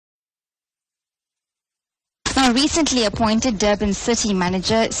Now, recently appointed Durban City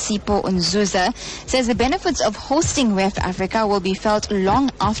Manager Sipho Nzuza says the benefits of hosting WEFA Africa will be felt long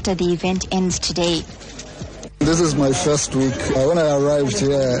after the event ends today. This is my first week. When I arrived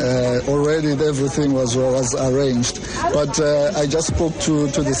here, already everything was arranged. But I just spoke to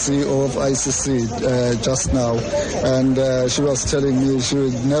the CEO of ICC just now, and she was telling me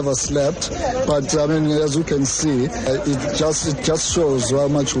she never slept. But I mean, as you can see, it just shows how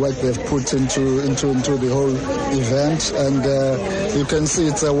much work they've put into the whole event, and you can see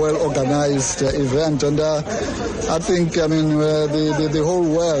it's a well organized event. And I think, I mean, the whole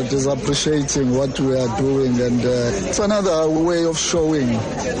world is appreciating what we are doing. And it's another way of showing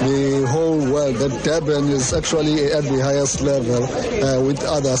the whole world that Durban is actually at the highest level with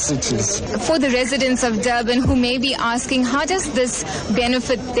other cities. For the residents of Durban who may be asking, how does this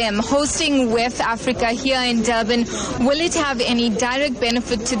benefit them? Hosting WEFA Africa here in Durban, will it have any direct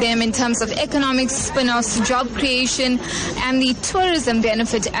benefit to them in terms of economic spin-offs, job creation, and the tourism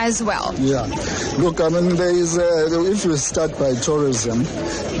benefit as well? Yeah. Look, I mean, there is, if you start by tourism,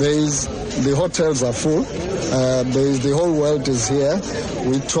 the hotels are full. The whole world is here.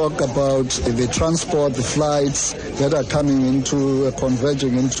 We talk about the transport, the flights that are coming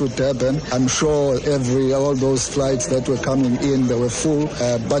converging into Durban. I'm sure all those flights that were coming in, they were full.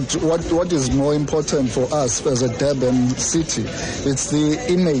 But what is more important for us as a Durban city, it's the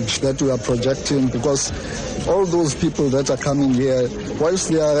image that we are projecting, because all those people that are coming here, whilst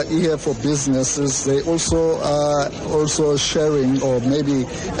they are here for businesses, they also are sharing or maybe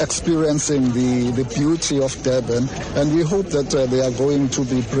experiencing the beauty of Durban. And we hope that they are going to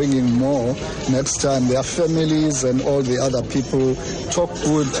be bringing more next time. Their families and all the other people talk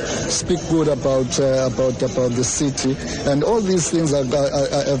good, speak good about the city. And all these things have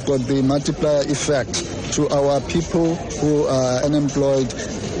got the multiplier effect to our people who are unemployed.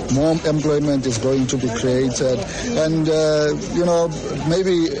 More employment is going to be created. And,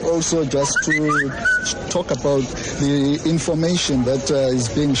 maybe also just to talk about the information that is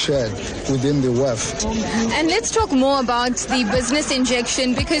being shared within the WEF. And let's talk more about the business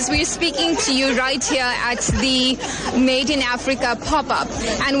injection, because we're speaking to you right here at the Made in Africa pop-up.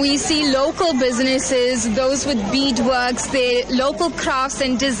 And we see local businesses, those with beadworks, their local crafts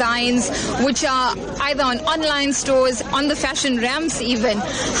and designs, which are either on online stores, on the fashion ramps even.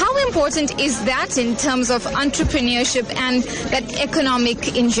 How important is that in terms of entrepreneurship and that economic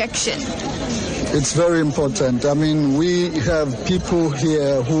injection? It's very important. I mean, we have people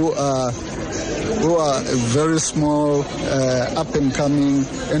here who are very small, up-and-coming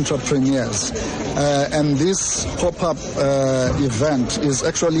entrepreneurs. And this pop-up event is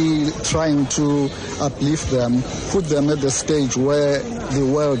actually trying to uplift them, put them at the stage where the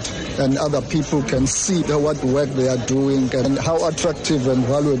world and other people can see what work they are doing and how attractive and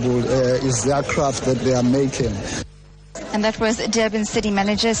valuable is their craft that they are making. And that was Durban City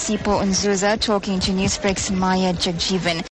Manager Sipho Nzuza talking to Newsbreak's Jagjivan.